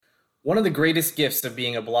One of the greatest gifts of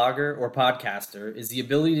being a blogger or podcaster is the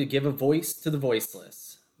ability to give a voice to the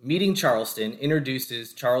voiceless. Meeting Charleston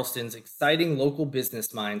introduces Charleston's exciting local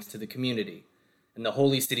business minds to the community, and the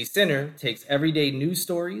Holy City Center takes everyday news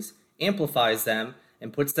stories, amplifies them,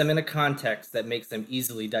 and puts them in a context that makes them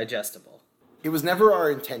easily digestible. It was never our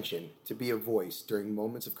intention to be a voice during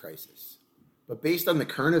moments of crisis, but based on the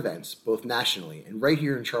current events, both nationally and right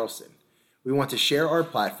here in Charleston, we want to share our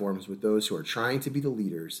platforms with those who are trying to be the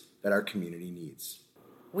leaders that our community needs.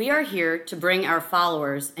 We are here to bring our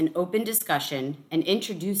followers an open discussion and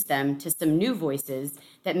introduce them to some new voices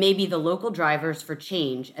that may be the local drivers for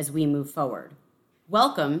change as we move forward.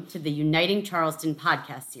 Welcome to the Uniting Charleston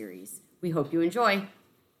podcast series. We hope you enjoy.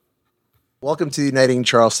 Welcome to the Uniting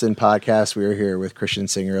Charleston podcast. We are here with Christian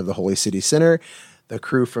Singer of the Holy City Center, the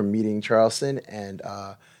crew from Meeting Charleston, and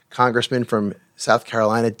Congressman from South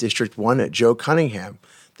Carolina District 1, Joe Cunningham.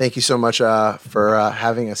 Thank you so much for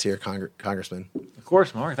having us here, Congressman. Of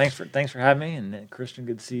course, Mark. Thanks for having me, and Christian,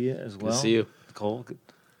 good to see you as well. Good to see you, Cole.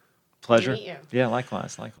 Pleasure. Good to meet you. Yeah,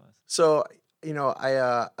 likewise. So,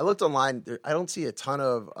 I looked online. I don't see a ton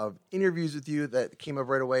of interviews with you that came up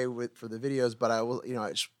right away for the videos, but I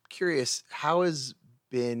was curious, how has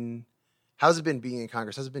it been being in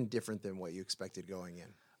Congress? Has it been different than what you expected going in?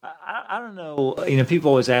 I don't know. People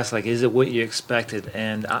always ask, is it what you expected?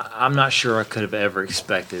 And I'm not sure I could have ever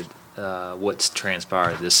expected what's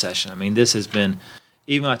transpired this session. I mean, this has been,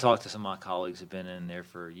 even when I talked to some of my colleagues who've been in there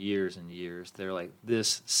for years and years, they're like,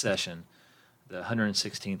 this session, the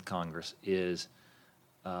 116th Congress, is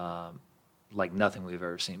like nothing we've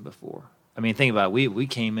ever seen before. I mean, think about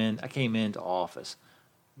it. I came into office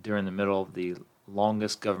during the middle of the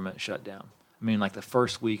longest government shutdown. I mean, like the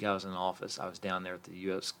first week I was in office, I was down there at the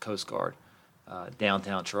U.S. Coast Guard,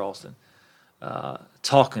 downtown Charleston,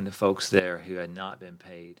 talking to folks there who had not been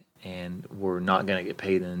paid and were not going to get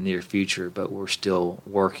paid in the near future, but were still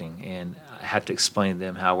working. And I had to explain to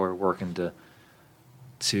them how we're working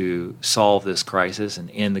to solve this crisis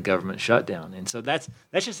and end the government shutdown. And so that's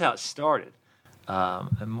just how it started.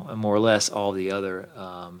 And more or less all the other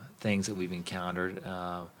things that we've encountered,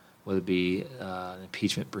 whether it be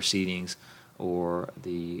impeachment proceedings, or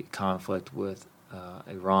the conflict with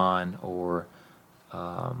Iran, or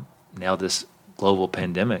now this global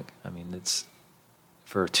pandemic. I mean, it's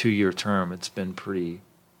for a 2-year term, it's been pretty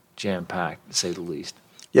jam-packed, to say the least.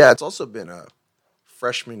 Yeah, it's also been a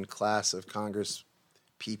freshman class of Congress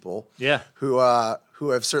people who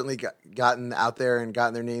have certainly gotten out there and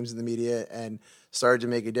gotten their names in the media and started to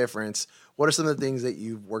make a difference. What are some of the things that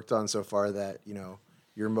you've worked on so far that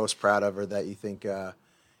you're most proud of, or that you think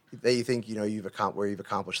you've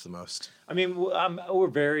accomplished the most? I mean, we're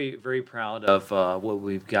very, very proud of what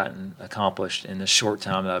we've gotten accomplished in the short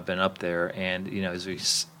time that I've been up there. And as we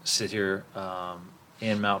sit here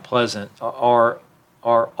in Mount Pleasant, our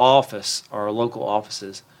office, our local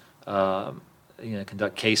offices,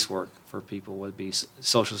 conduct casework for people, whether it be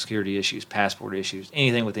Social Security issues, passport issues,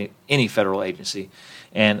 anything with any federal agency.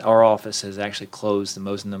 And our office has actually closed the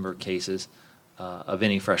most number of cases of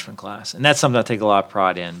any freshman class. And that's something I take a lot of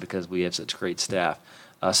pride in because we have such great staff.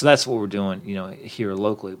 So that's what we're doing, here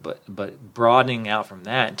locally. But broadening out from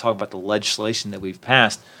that and talk about the legislation that we've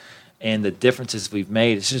passed and the differences we've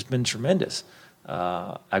made, it's just been tremendous.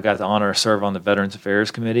 I've got the honor to serve on the Veterans Affairs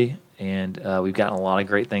Committee, and we've gotten a lot of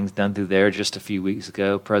great things done through there. Just a few weeks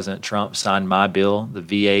ago, President Trump signed my bill, the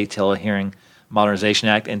VA Telehearing Modernization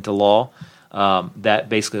Act, into law. That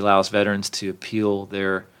basically allows veterans to appeal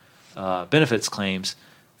their benefits claims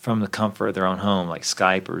from the comfort of their own home, like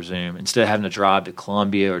Skype or Zoom, instead of having to drive to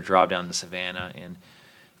Columbia or drive down to Savannah. And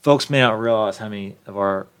folks may not realize how many of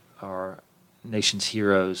our nation's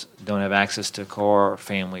heroes don't have access to a car or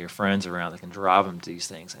family or friends around that can drive them to these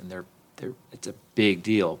things, and it's a big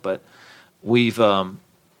deal. But we've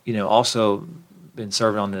also been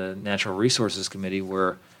serving on the Natural Resources Committee,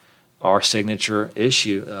 where our signature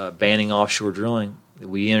issue, banning offshore drilling,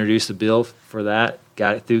 we introduced a bill for that,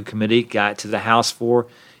 got it through committee, got it to the House floor.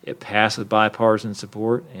 It passed with bipartisan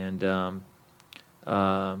support, and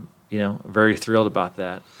very thrilled about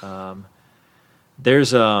that.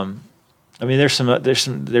 There's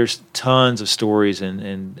tons of stories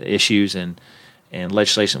and issues and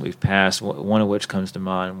legislation that we've passed. One of which comes to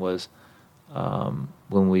mind was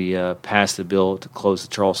when we passed the bill to close the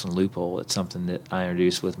Charleston loophole. It's something that I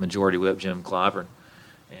introduced with Majority Whip Jim Clyburn.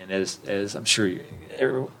 And as I'm sure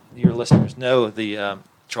your listeners know, the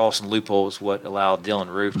Charleston loophole is what allowed Dylan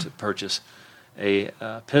Roof to purchase a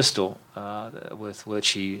pistol with which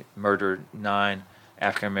he murdered 9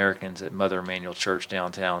 African Americans at Mother Emanuel Church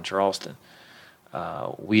downtown Charleston.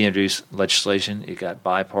 We introduced legislation. It got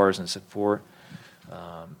bipartisan support.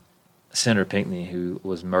 Senator Pinckney, who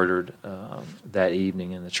was murdered that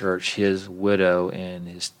evening in the church, his widow and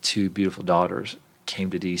his two beautiful daughters came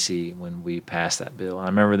to D.C. when we passed that bill. I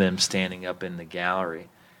remember them standing up in the gallery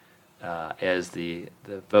as the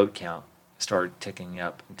vote count started ticking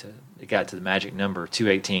up. It got to the magic number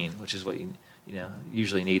 218, which is what you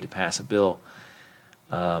usually need to pass a bill.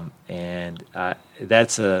 And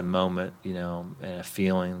that's a moment, and a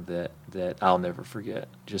feeling that I'll never forget.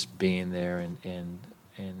 Just being there and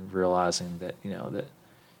realizing that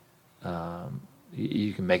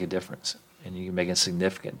you can make a difference, and you can make a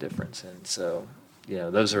significant difference. And so,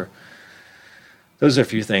 those are a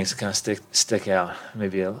few things that kind of stick out.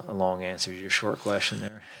 Maybe a long answer to your short question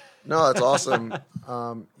there. No, that's awesome.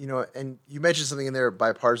 And you mentioned something in there,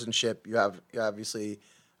 bipartisanship. You obviously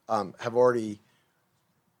have already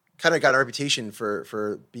kind of got a reputation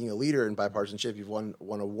for being a leader in bipartisanship. You've won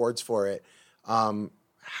awards for it.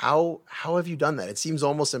 How have you done that? It seems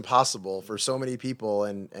almost impossible for so many people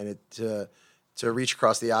and to reach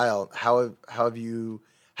across the aisle. How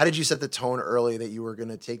did you set the tone early that you were going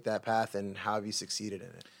to take that path, and how have you succeeded in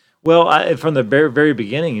it? Well, from the very, very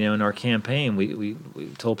beginning, in our campaign, we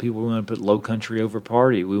told people we want to put low country over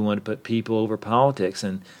party. We want to put people over politics,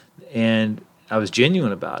 and I was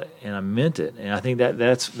genuine about it, and I meant it. And I think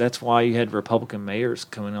that's why you had Republican mayors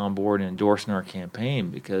coming on board and endorsing our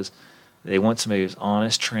campaign, because they want somebody who's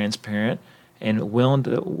honest, transparent, and willing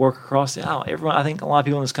to work across the aisle. I think a lot of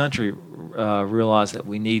people in this country realize that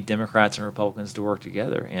we need Democrats and Republicans to work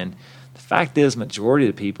together. And the fact is, majority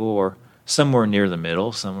of the people are somewhere near the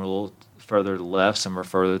middle. Some are a little further to the left, some are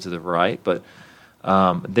further to the right. But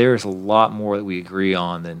there's a lot more that we agree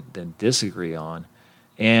on than disagree on.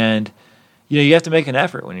 And you have to make an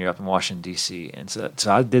effort when you're up in Washington, D.C. And so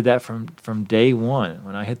I did that from day one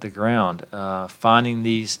when I hit the ground, finding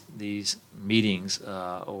these meetings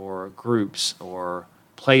or groups or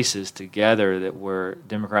places together where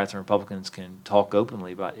Democrats and Republicans can talk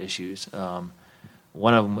openly about issues.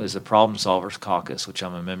 One of them is the Problem Solvers Caucus, which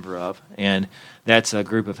I'm a member of, and that's a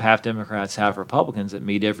group of half Democrats, half Republicans that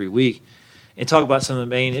meet every week and talk about some of the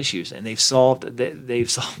main issues. And they've solved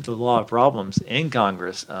a lot of problems in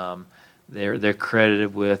Congress. They're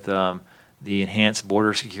credited with the enhanced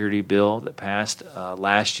border security bill that passed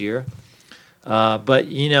last year. But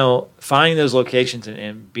finding those locations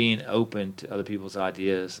and being open to other people's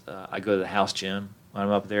ideas. I go to the House gym.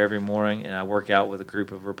 I'm up there every morning, and I work out with a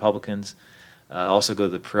group of Republicans. I also go to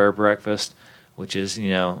the prayer breakfast, which is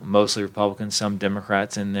mostly Republicans, some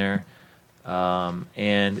Democrats in there,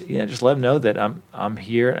 and just let them know that I'm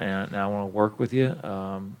here and I want to work with you.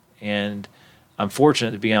 And I'm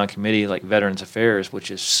fortunate to be on a committee like Veterans Affairs, which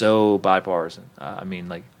is so bipartisan. How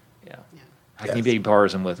can you be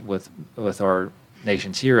partisan with our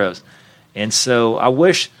nation's heroes? And so I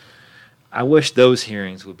wish those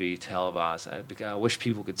hearings would be televised. I wish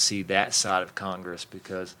people could see that side of Congress,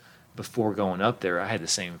 because before going up there, I had the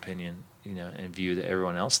same opinion, and view that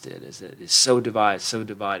everyone else did. Is that it's so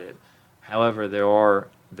divided. However, there are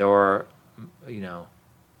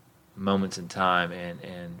moments in time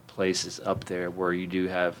and places up there where you do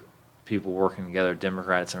have people working together,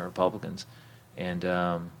 Democrats and Republicans, and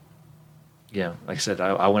like I said,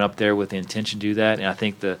 I went up there with the intention to do that, and I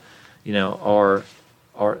think these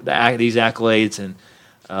accolades and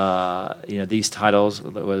these titles,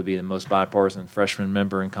 whether it be the most bipartisan freshman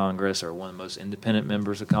member in Congress or one of the most independent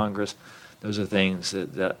members of Congress, those are things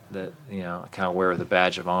that I kind of wear with a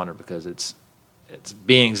badge of honor, because it's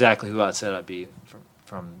being exactly who I said I'd be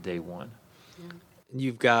from day one.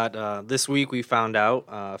 You've got this week we found out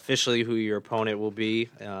officially who your opponent will be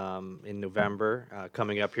in November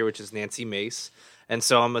coming up here, which is Nancy Mace. And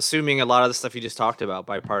so I'm assuming a lot of the stuff you just talked about,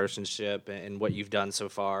 bipartisanship and what you've done so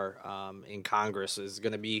far in Congress, is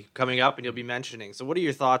going to be coming up and you'll be mentioning. So what are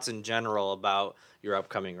your thoughts in general about your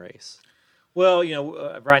upcoming race? Well,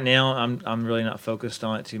 right now I'm really not focused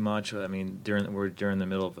on it too much. I mean, we're during the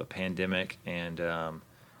middle of a pandemic, and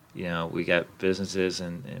we got businesses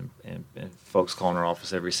and folks calling our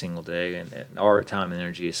office every single day, and our time and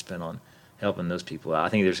energy is spent on helping those people out. I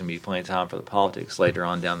think there's going to be plenty of time for the politics later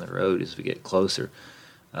on down the road as we get closer.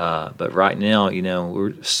 But right now,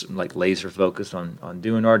 we're like laser focused on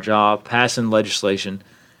doing our job, passing legislation,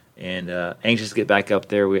 and anxious to get back up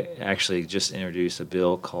there. We actually just introduced a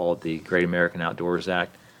bill called the Great American Outdoors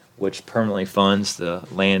Act, which permanently funds the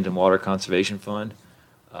Land and Water Conservation Fund,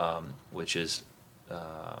 which is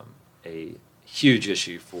a huge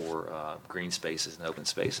issue for green spaces and open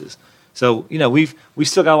spaces. So we've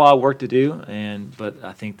still got a lot of work to do, but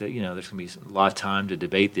I think that there's going to be a lot of time to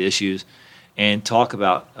debate the issues and talk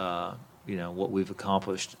about what we've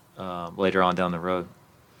accomplished later on down the road.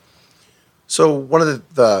 So one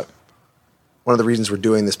of the one of the reasons we're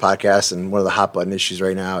doing this podcast and one of the hot button issues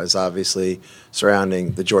right now is obviously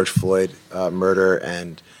surrounding the George Floyd murder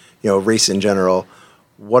and, race in general.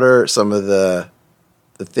 What are some of the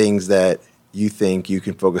things that you think you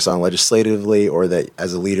can focus on legislatively, or that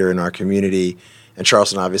as a leader in our community? And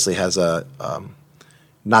Charleston obviously has a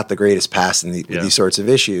not the greatest past with these sorts of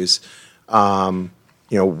issues.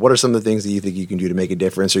 What are some of the things that you think you can do to make a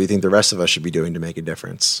difference, or you think the rest of us should be doing to make a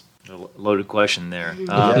difference? A loaded question there,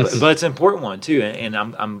 but it's an important one too. And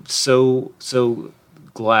I'm so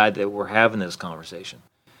glad that we're having this conversation,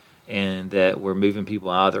 and that we're moving people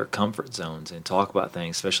out of their comfort zones and talk about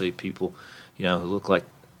things, especially people, who look like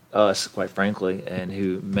us, quite frankly, and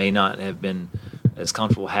who may not have been as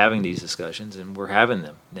comfortable having these discussions, and we're having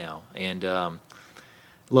them now. And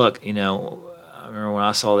look, I remember when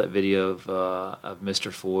I saw that video of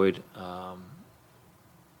Mr. Floyd.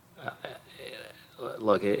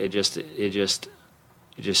 Look, it just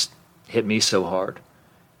hit me so hard,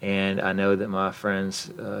 and I know that my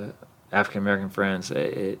friends, African American friends,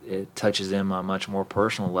 it touches them on a much more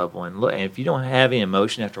personal level. And look, and if you don't have any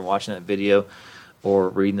emotion after watching that video or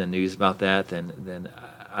reading the news about that, then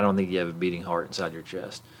I don't think you have a beating heart inside your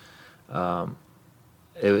chest.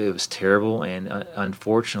 It was terrible, and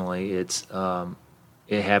unfortunately, it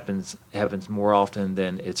happens more often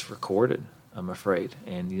than it's recorded, I'm afraid.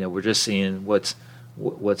 And we're just seeing what's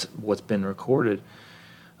been recorded,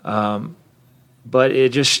 but it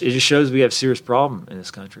just shows we have a serious problem in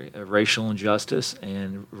this country of racial injustice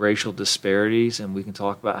and racial disparities, and we can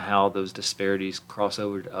talk about how those disparities cross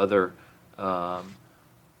over to other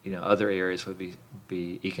other areas, would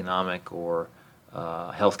be economic or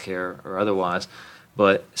healthcare or otherwise.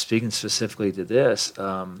 But speaking specifically to this,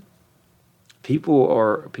 people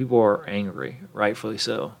are angry, rightfully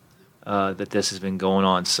so, that this has been going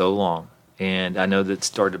on so long. And I know that it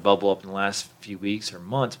started to bubble up in the last few weeks or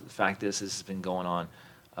months, but the fact is this has been going on,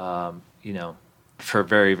 for a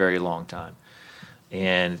very, very long time.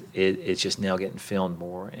 And it's just now getting filmed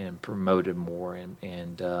more and promoted more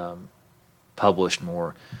and published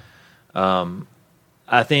more.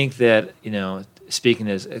 I think that, speaking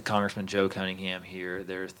as Congressman Joe Cunningham here,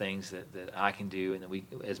 there are things that I can do and that we,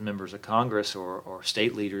 as members of Congress or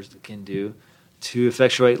state leaders, can do to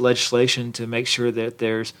effectuate legislation to make sure that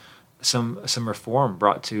there's some reform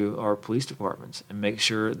brought to our police departments, and make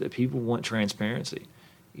sure that people want transparency.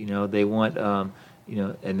 They want a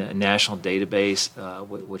national database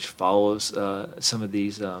which follows some of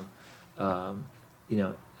these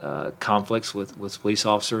conflicts with police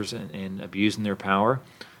officers and abusing their power.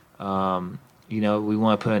 We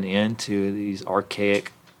want to put an end to these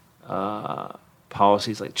archaic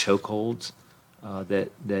policies like chokeholds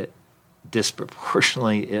that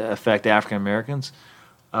disproportionately affect African Americans.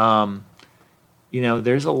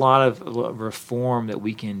 There's a lot of reform that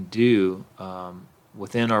we can do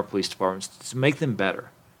within our police departments to make them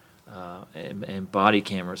better. And body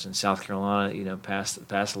cameras in South Carolina, passed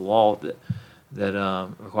a law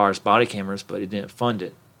that requires body cameras, but it didn't fund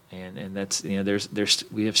it. And that's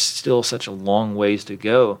we have still such a long ways to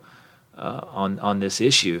go on this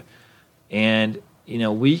issue. And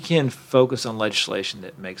we can focus on legislation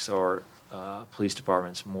that makes our police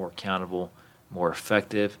departments more accountable, more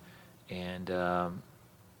effective, and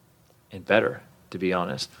better, to be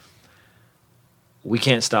honest. We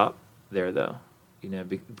can't stop there, though,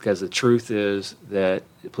 because the truth is that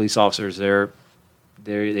police officers,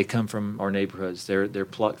 they come from our neighborhoods. They're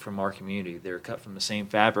plucked from our community. They're cut from the same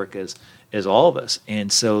fabric as all of us, and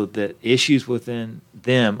so the issues within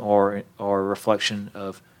them are a reflection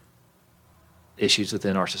of issues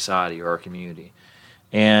within our society or our community.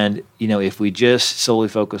 And if we just solely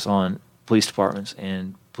focus on police departments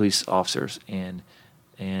and police officers, and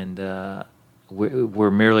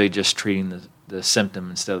we're merely just treating the symptom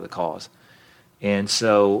instead of the cause. And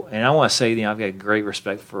so, and I want to say, I've got great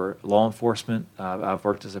respect for law enforcement. I've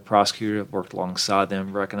worked as a prosecutor. I've worked alongside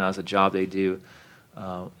them, recognize the job they do,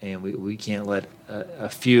 and we can't let a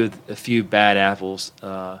few bad apples,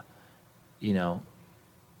 ruin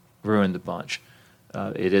the bunch.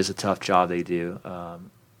 It is a tough job they do,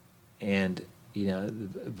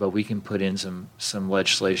 but we can put in some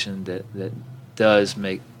legislation that does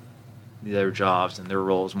make their jobs and their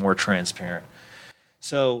roles more transparent.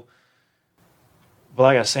 So, but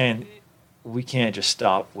like I was saying, we can't just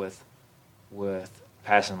stop with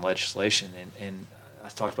passing legislation. And I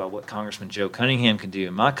talked about what Congressman Joe Cunningham can do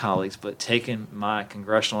and my colleagues, but taking my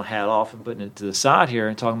congressional hat off and putting it to the side here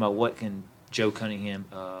and talking about what can Joe Cunningham,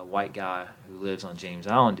 a white guy who lives on James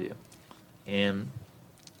Island, do. And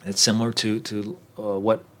it's similar to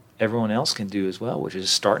what everyone else can do as well, which is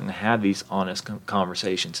starting to have these honest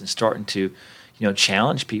conversations and starting to,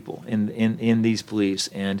 challenge people in these beliefs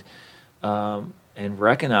and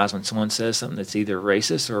recognize when someone says something that's either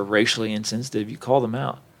racist or racially insensitive, you call them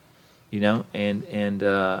out,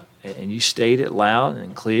 and you state it loud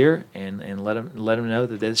and clear and let them know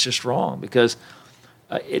that that's just wrong, because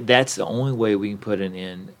that's the only way we can put an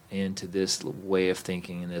end into this way of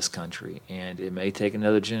thinking in this country. And it may take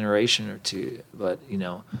another generation or two, but I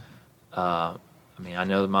know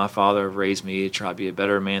that my father raised me to try to be a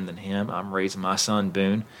better man than him. I'm raising my son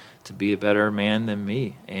Boone to be a better man than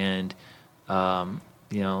me, and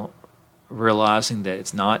realizing that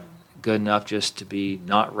it's not good enough just to be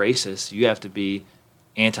not racist. You have to be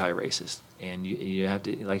anti-racist, and you have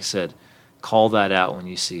to, like I said, call that out when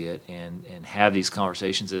you see it, and have these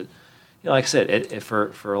conversations that, like I said,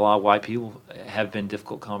 for a lot of white people, have been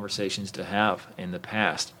difficult conversations to have in the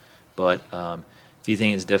past. But if you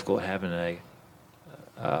think it's difficult having a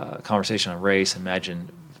conversation on race,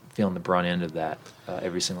 imagine feeling the brunt end of that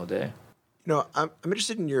every single day. I'm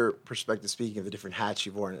interested in your perspective, speaking of the different hats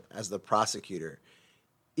you've worn as the prosecutor.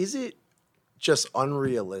 Is it just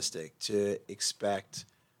unrealistic to expect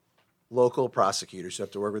local prosecutors who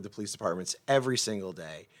have to work with the police departments every single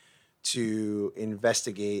day to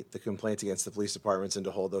investigate the complaints against the police departments and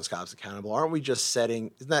to hold those cops accountable? Aren't we just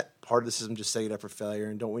isn't that part of the system just setting it up for failure?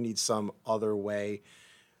 And don't we need some other way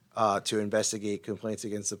to investigate complaints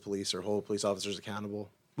against the police or hold police officers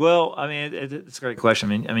accountable? Well, it's a great question.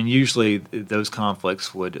 Usually those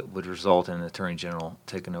conflicts would result in the Attorney General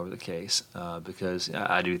taking over the case, because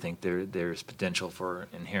I do think there's potential for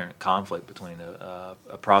inherent conflict between a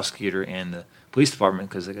prosecutor and the police department,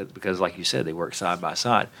 because like you said, they work side by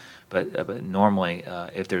side. But normally,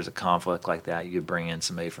 if there's a conflict like that, you bring in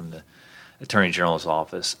somebody from the Attorney General's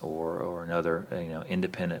office or another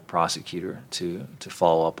independent prosecutor to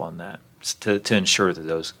follow up on that, to ensure that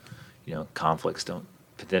those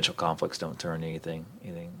potential conflicts don't turn anything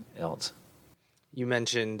else. You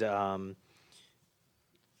mentioned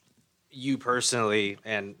you personally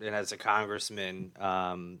and as a congressman,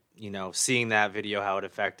 seeing that video, how it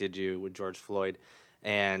affected you with George Floyd,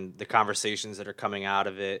 and the conversations that are coming out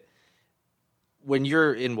of it. When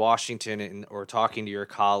you're in Washington or talking to your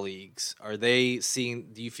colleagues, do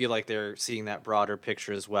you feel like they're seeing that broader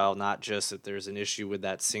picture as well? Not just that there's an issue with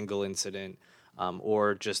that single incident,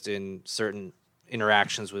 or just in certain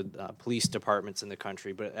interactions with police departments in the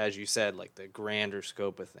country, but as you said, like the grander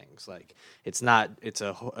scope of things, like it's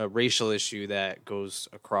a racial issue that goes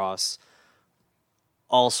across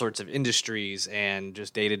all sorts of industries and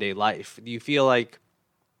just day-to-day life. Do you feel like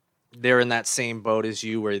they're in that same boat as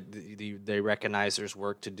you, where they recognize there's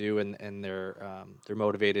work to do and they're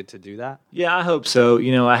motivated to do that? Yeah, I hope so.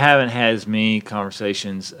 I haven't had as many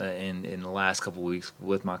conversations in the last couple of weeks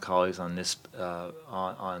with my colleagues on this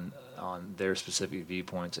on their specific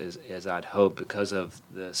viewpoints as I'd hope, because of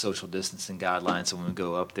the social distancing guidelines. So when we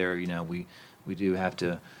go up there, we do have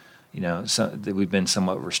to, we've been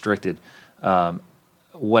somewhat restricted.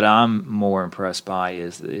 What I'm more impressed by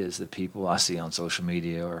is the people I see on social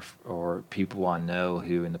media or people I know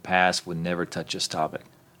who in the past would never touch this topic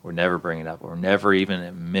or never bring it up or never even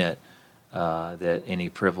admit that any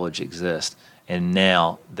privilege exists. And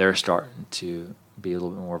now they're starting to be a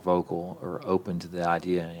little bit more vocal or open to the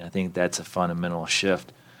idea. And I think that's a fundamental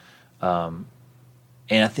shift.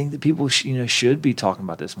 And I think that people should be talking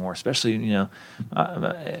about this more, especially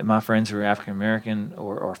my friends who are African American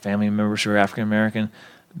or family members who are African American,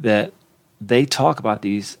 that they talk about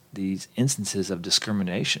these instances of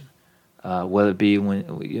discrimination, whether it be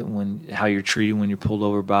when how you're treated when you're pulled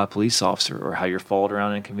over by a police officer or how you're followed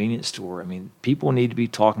around in a convenience store. People need to be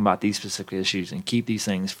talking about these specific issues and keep these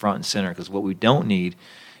things front and center, because what we don't need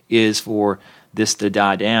is for this to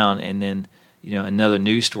die down and then another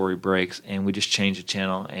news story breaks and we just change the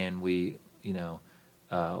channel and we're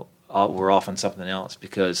off on something else,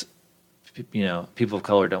 because people of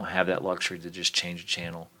color don't have that luxury to just change the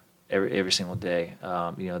channel every single day.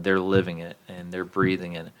 They're living it and they're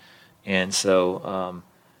breathing it, and so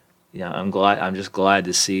I'm just glad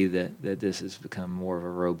to see that this has become more of a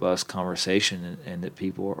robust conversation and that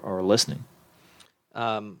people are listening.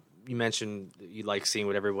 You mentioned you like seeing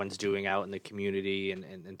what everyone's doing out in the community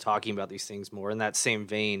and talking about these things more. In that same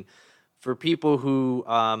vein, for people who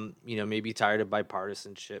may be tired of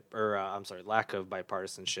bipartisanship or lack of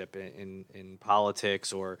bipartisanship in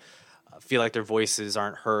politics, or feel like their voices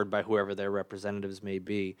aren't heard by whoever their representatives may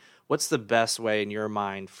be, what's the best way in your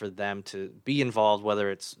mind for them to be involved,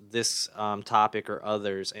 whether it's this topic or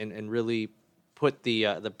others, and really put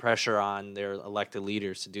the pressure on their elected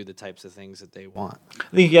leaders to do the types of things that they want?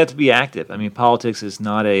 I think you have to be active. Politics is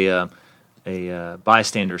not a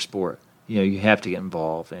bystander sport. you have to get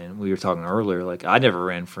involved. And we were talking earlier, like I never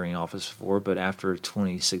ran for any office before, but after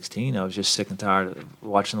 2016, I was just sick and tired of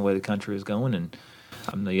watching the way the country is going. And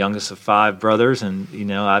I'm the youngest of 5 brothers, and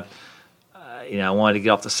I wanted to get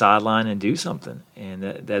off the sideline and do something, and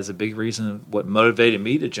that's a big reason of what motivated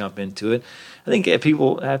me to jump into it. I think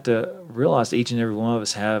people have to realize that each and every one of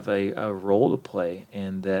us have a role to play,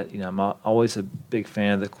 and that I'm always a big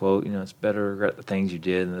fan of the quote. It's better to regret the things you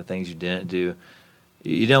did than the things you didn't do.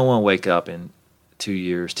 You don't want to wake up in 2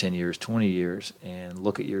 years, 10 years, 20 years, and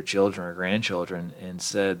look at your children or grandchildren and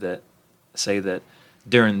say that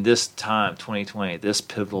during this time, 2020, this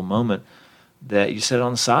pivotal moment, that you sat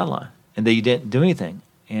on the sideline and that you didn't do anything,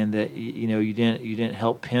 and that you didn't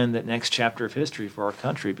help pen that next chapter of history for our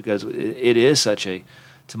country, because it is such a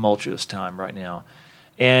tumultuous time right now.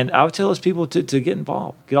 And I would tell those people to get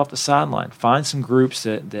involved, get off the sideline, find some groups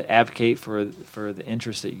that advocate for the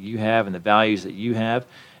interests that you have and the values that you have,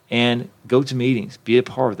 and go to meetings, be a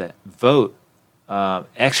part of that, vote,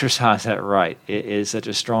 exercise that right. It is such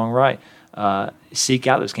a strong right. Seek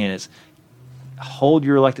out those candidates. Hold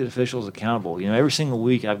your elected officials accountable. Every single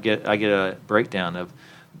week I get a breakdown of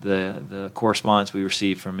the correspondence we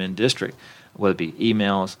receive from in district, whether it be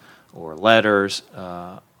emails or letters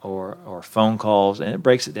or phone calls, and it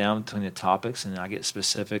breaks it down between the topics, and I get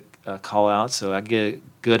specific call outs, so I get a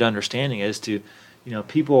good understanding as to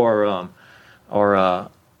people are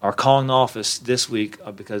calling the office this week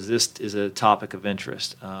because this is a topic of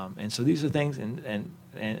interest, and so these are things, and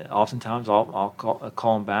oftentimes I'll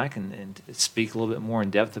call them back and speak a little bit more in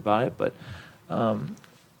depth about it, but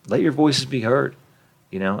let your voices be heard.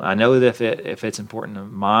 I know that if it's important to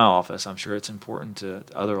my office, I'm sure it's important to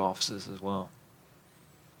other offices as well.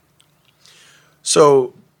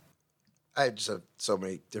 So I just have so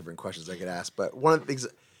many different questions I could ask, but one of the things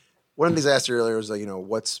I asked you earlier was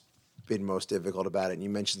what's been most difficult about it, and you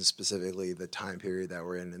mentioned specifically the time period that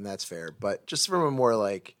we're in, and that's fair. But just from a more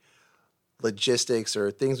logistics or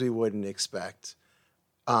things we wouldn't expect,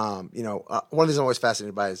 one of the things I'm always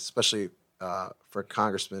fascinated by is, especially for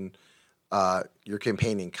congressmen, you're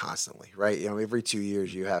campaigning constantly, right? Every 2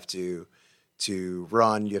 years you have to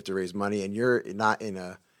run, you have to raise money, and you're not in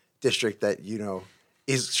a district that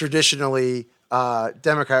is traditionally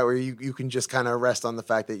Democrat, where you can just kind of rest on the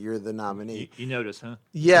fact that you're the nominee. You notice, huh?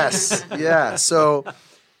 Yes, yeah. So,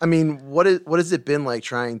 what has it been like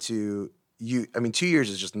trying to 2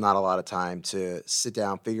 years is just not a lot of time to sit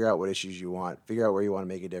down, figure out what issues you want, figure out where you want to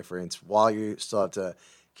make a difference, while you still have to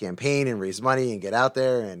campaign and raise money and get out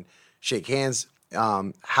there and shake hands.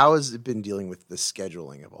 How has it been dealing with the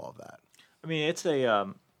scheduling of all of that? It's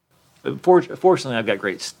fortunately I've got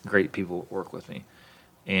great people work with me,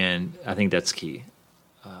 and I think that's key.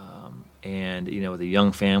 And with a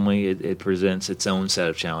young family, it presents its own set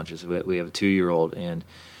of challenges. We have a 2-year-old, and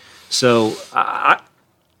so I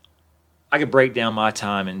could break down my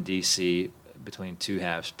time in D.C. between two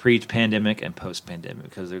halves, pre-pandemic and post-pandemic,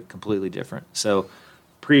 because they're completely different. So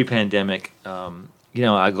pre-pandemic,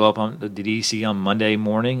 I go up on the D.C. on Monday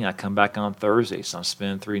morning. I come back on Thursday, so I'm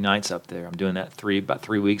spending 3 nights up there. I'm doing that about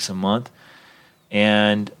 3 weeks a month,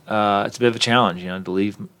 and it's a bit of a challenge, to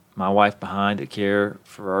leave my wife behind to care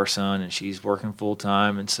for our son, and she's working full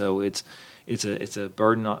time, and so it's a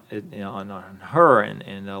burden on her,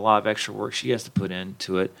 and a lot of extra work she has to put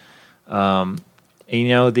into it. You're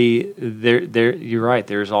right.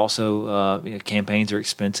 There's also campaigns are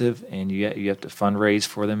expensive, and you have to fundraise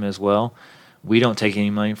for them as well. We don't take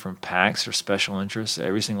any money from PACs or special interests.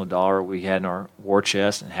 Every single dollar we had in our war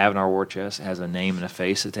chest and have in our war chest has a name and a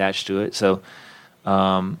face attached to it. So,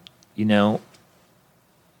 but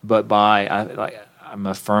I'm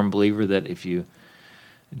a firm believer that if you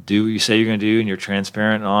do what you say you're going to do and you're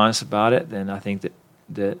transparent and honest about it, then I think that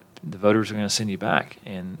the voters are going to send you back.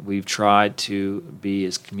 And we've tried to be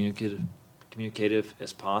as communicative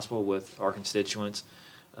as possible with our constituents.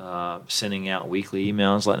 Sending out weekly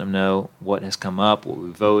emails, letting them know what has come up, what we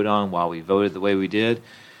voted on, why we voted the way we did,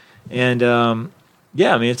 and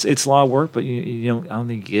it's a lot of work. But I don't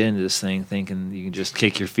think you get into this thing thinking you can just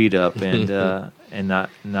kick your feet up and not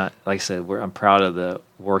like I said. I'm proud of the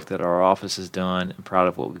work that our office has done. I'm proud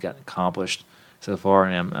of what we've gotten accomplished so far,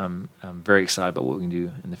 and I'm very excited about what we can do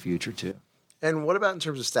in the future too. And what about in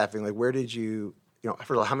terms of staffing? Where did you first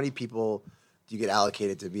of all, how many people you get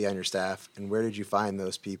allocated to be on your staff, and where did you find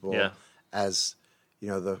those people? As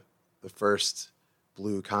the first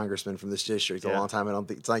blue congressman from this district a long time? I don't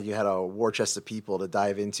think it's like you had a war chest of people to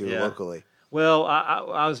dive into locally. Well,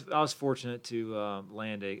 I was fortunate to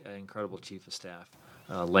land an incredible chief of staff,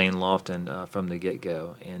 Lane Lofton, from the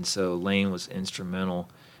get-go, and so Lane was instrumental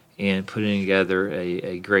in putting together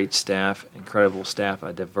a great staff, incredible staff,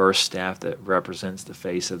 a diverse staff that represents the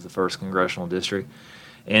face of the 1st Congressional District.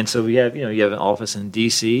 And so we have, you have an office in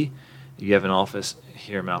D.C., you have an office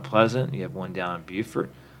here in Mount Pleasant, you have one down in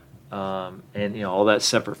Beaufort, and all that's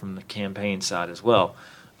separate from the campaign side as well.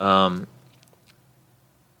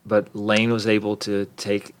 But Lane was able to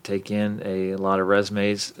take in a lot of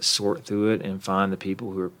resumes, sort through it, and find the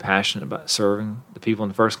people who are passionate about serving the people in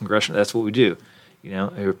the 1st Congressional. That's what we do,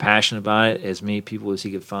 who are passionate about it, as many people as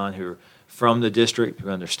he could find who are from the district, who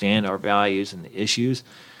understand our values and the issues,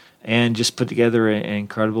 and just put together an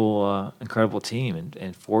incredible team.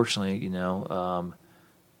 And fortunately,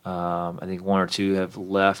 I think one or two have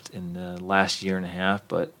left in the last year and a half.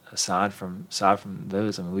 But aside from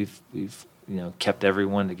those, I mean, we've kept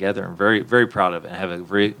everyone together, and very, very proud of it, and have a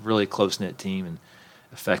really close-knit team and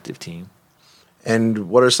effective team. And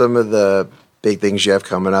what are some of the big things you have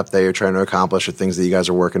coming up that you're trying to accomplish, or things that you guys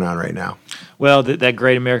are working on right now? Well, that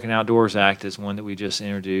Great American Outdoors Act is one that we just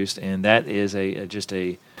introduced, and that is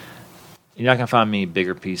you're not going to find many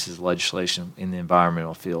bigger pieces of legislation in the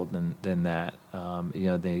environmental field than that.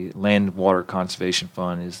 The Land Water Conservation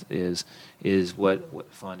Fund is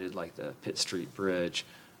what funded like the Pitt Street Bridge,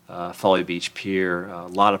 Folly Beach Pier, a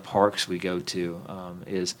lot of parks we go to.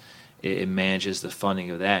 It manages the funding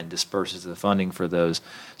of that and disperses the funding for those.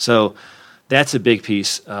 So that's a big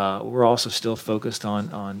piece. We're also still focused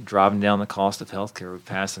on driving down the cost of healthcare. We've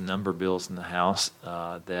passed a number of bills in the House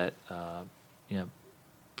that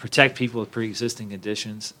protect people with pre-existing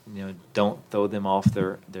conditions. Don't throw them off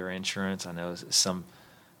their insurance. I know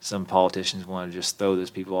some politicians want to just throw those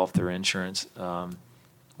people off their insurance,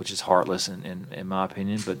 which is heartless in my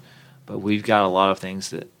opinion. But we've got a lot of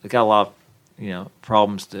things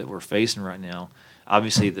problems that we're facing right now.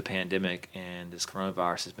 Obviously, the pandemic and this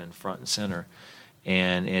coronavirus has been front and center.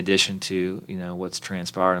 And in addition to what's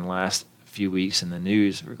transpired in the last few weeks in the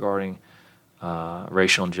news regarding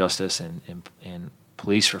racial injustice and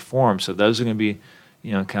police reform, so those are going to be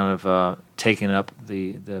taking up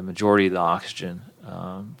the majority of the oxygen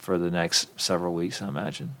for the next several weeks, I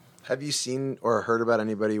imagine. Have you seen or heard about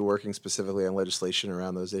anybody working specifically on legislation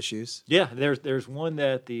around those issues? Yeah, there's one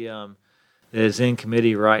that that is in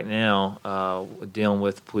committee right now, dealing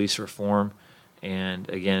with police reform, and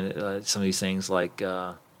again, some of these things like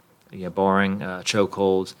barring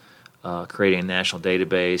chokeholds, creating a national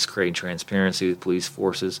database, creating transparency with police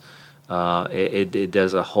forces. It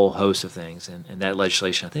does a whole host of things, and that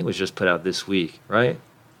legislation I think was just put out this week, right?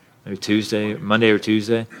 Maybe Monday or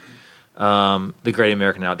Tuesday. The Great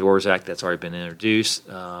American Outdoors Act, that's already been introduced.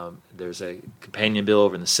 There's a companion bill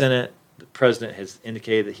over in the Senate. The president has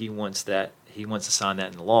indicated that he wants to sign that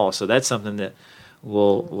into law. So that's something that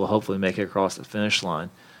will hopefully make it across the finish line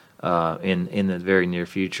in the very near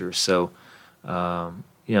future. So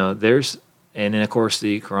there's, and then of course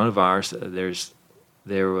the coronavirus.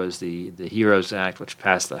 There was the HEROES Act, which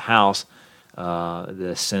passed the House.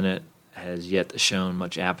 The Senate has yet to show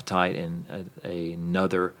much appetite in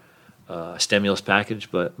another stimulus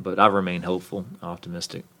package, but I remain hopeful,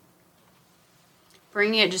 optimistic.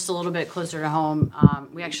 Bringing it just a little bit closer to home,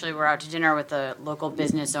 we actually were out to dinner with a local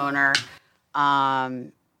business owner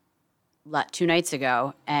 2 nights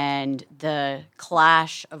ago, and the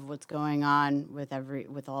clash of what's going on with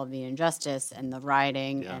all the injustice and the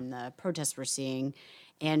rioting and the protests we're seeing,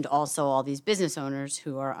 and also all these business owners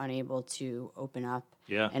who are unable to open up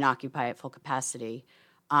and occupy at full capacity.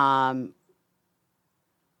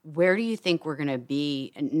 Where do you think we're going to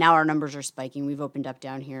be? And now our numbers are spiking. We've opened up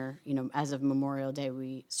down here. As of Memorial Day,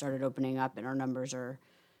 we started opening up, and our numbers are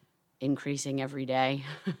increasing every day.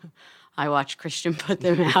 I watch Christian put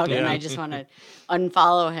them out, and I just want to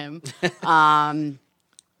unfollow him.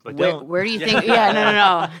 But where do you think?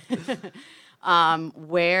 No.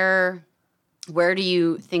 Where do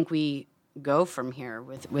you think we go from here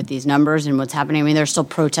with these numbers and what's happening? I mean, there's still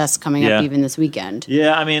protests coming up even this weekend.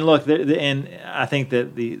 Yeah, I mean, look, and I think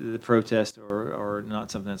that the protests are not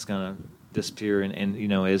something that's going to disappear.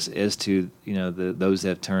 And as to those that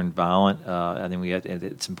have turned violent, I think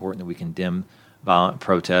it's important that we condemn violent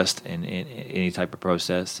protest and any type of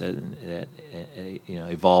protest that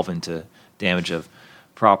evolve into damage of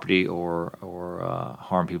property or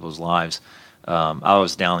harm people's lives. I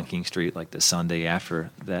was down on King Street like the Sunday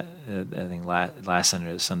after that. I think last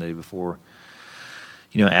Sunday or the Sunday before.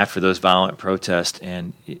 After those violent protests,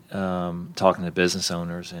 and talking to business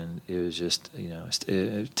owners, and it was just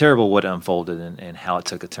it's terrible what unfolded and how it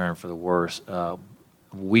took a turn for the worse.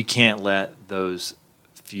 We can't let those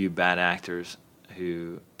few bad actors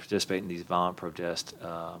who participate in these violent protests,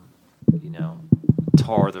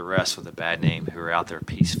 tar the rest with a bad name who are out there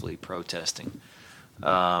peacefully protesting.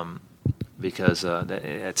 because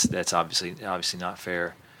that's obviously not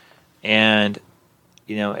fair. And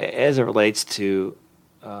as it relates to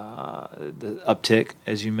the uptick,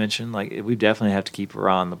 as you mentioned, like we definitely have to keep our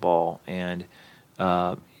eye on the ball. And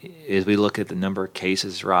as we look at the number of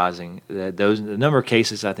cases rising, the number of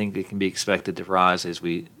cases, I think it can be expected to rise as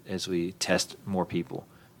we test more people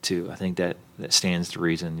too. I think that stands to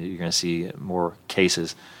reason. You're going to see more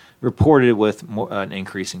cases reported with an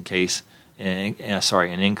increase in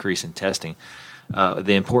an increase in testing.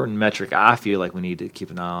 The important metric I feel like we need to keep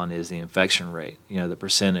an eye on is the infection rate. The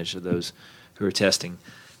percentage of those who are testing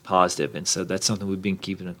positive, and so that's something we've been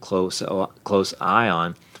keeping a close eye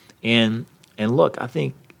on. And look, I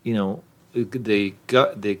think the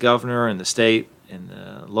governor and the state and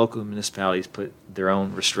the local municipalities put their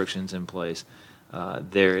own restrictions in place.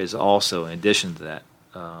 There is also, in addition to that,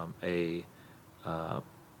 a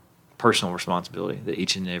personal responsibility that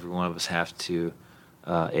each and every one of us have to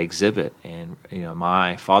exhibit. And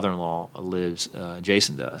my father-in-law lives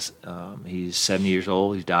adjacent to us. He's 70 years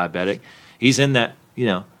old. He's diabetic. He's in that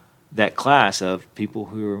that class of people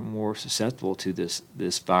who are more susceptible to this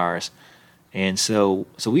virus. And so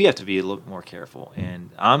we have to be a little bit more careful. And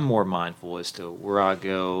I'm more mindful as to where I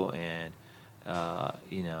go and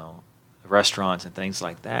restaurants and things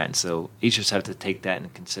like that. And so each of us have to take that into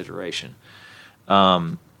consideration.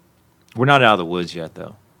 We're not out of the woods yet,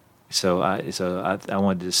 though. So I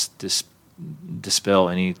want to dispel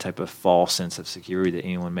any type of false sense of security that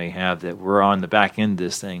anyone may have that we're on the back end of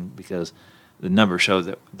this thing, because the numbers show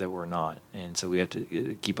that we're not. And so we have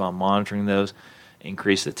to keep on monitoring those,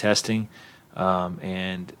 increase the testing,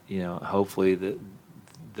 and hopefully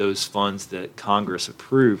those funds that Congress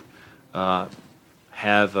approved have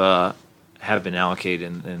been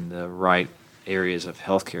allocated in the right areas of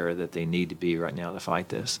healthcare that they need to be right now to fight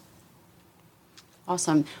this.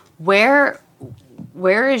 Awesome. Where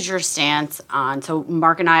is your stance on? So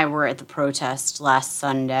Mark and I were at the protest last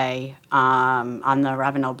Sunday on the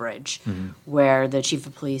Ravenel Bridge, mm-hmm. where the chief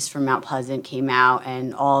of police from Mount Pleasant came out,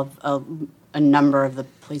 and a number of the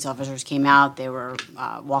police officers came out. They were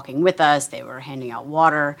walking with us. They were handing out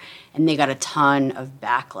water, and they got a ton of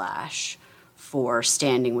backlash for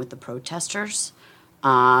standing with the protesters.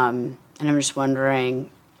 And I'm just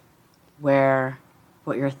wondering what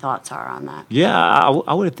your thoughts are on that. Yeah,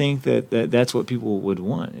 I would think that's what people would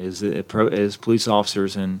want, is as police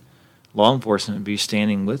officers and law enforcement be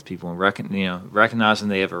standing with people and recognizing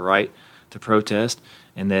they have a right to protest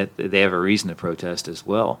and that they have a reason to protest as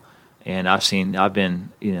well. And I've been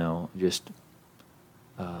just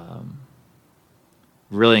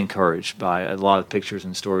really encouraged by a lot of pictures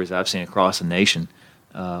and stories I've seen across the nation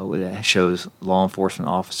that shows law enforcement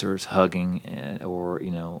officers hugging or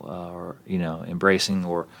embracing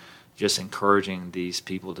or just encouraging these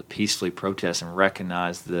people to peacefully protest and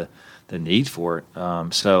recognize the need for it.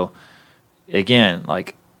 So again,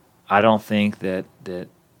 I don't think that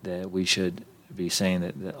we should be saying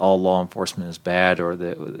that all law enforcement is bad, or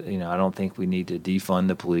that I don't think we need to defund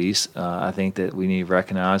the police. I think that we need to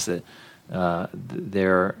recognize that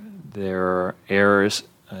there are errors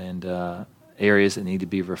and areas that need to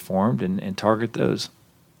be reformed and target those.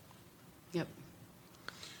 Yep.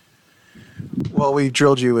 Well, we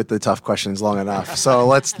drilled you with the tough questions long enough, so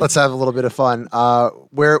let's have a little bit of fun.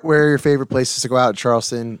 Where are your favorite places to go out in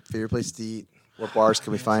Charleston? Favorite place to eat? What bars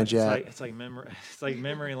can we find you at? It's like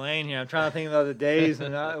memory lane here. I'm trying to think about the days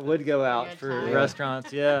when I would go out for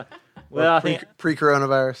restaurants. Yeah. Well, I think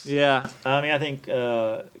pre-coronavirus. Yeah, I mean, I think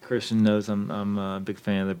Christian knows I'm a big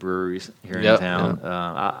fan of the breweries here in town. Yep.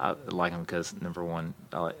 I like them because, number one,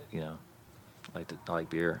 I like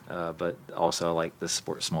beer, but also I like the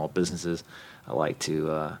support small businesses. I like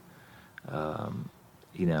to I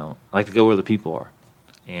like to go where the people are,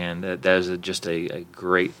 and that is just a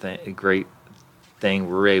great thing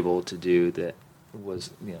we're able to do. That was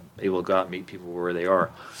able to go out and meet people where they are.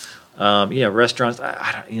 Restaurants.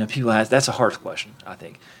 People ask. That's a hard question. I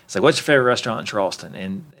think it's like, what's your favorite restaurant in Charleston?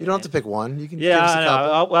 And you don't have to pick one. You can give us a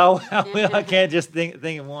couple. Well, I can't just think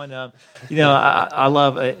of one. I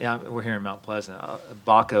love. We're here in Mount Pleasant.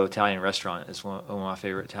 Bacco Italian Restaurant is one of my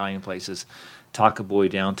favorite Italian places. Taco Boy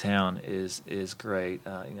downtown is great.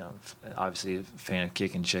 Obviously a fan of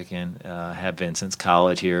Kickin' Chicken. Have been since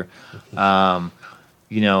college here. There's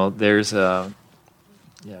you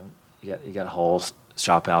got Hall's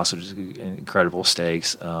Shop House, which is incredible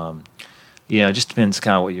steaks. It just depends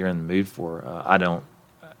kind of what you're in the mood for. I don't,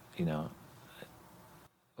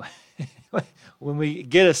 when we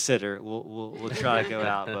get a sitter, we'll try to go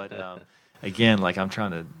out. But again, I'm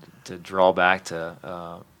trying to draw back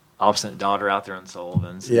to Obstinate Daughter out there in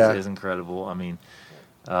Sullivan's is incredible. I mean,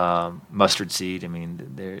 Mustard Seed. I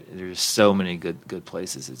mean, there's so many good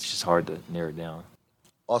places. It's just hard to narrow it down.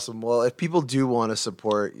 Awesome. Well, if people do want to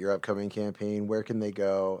support your upcoming campaign, where can they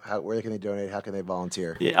go? Where can they donate? How can they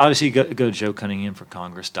volunteer? Yeah, obviously, go to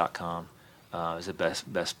JoeCunninghamForCongress.com is the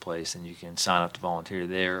best place, and you can sign up to volunteer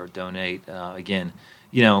there or donate. Again,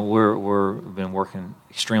 we've been working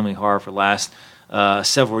extremely hard for the last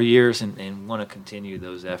several years, and want to continue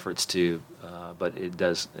those efforts too. But it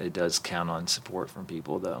does count on support from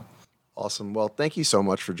people, though. Awesome. Well, thank you so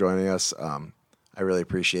much for joining us. I really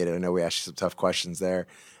appreciate it. I know we asked you some tough questions there.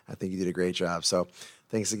 I think you did a great job. So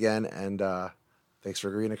thanks again, and thanks for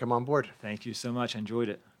agreeing to come on board. Thank you so much. I enjoyed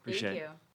it. Appreciate it.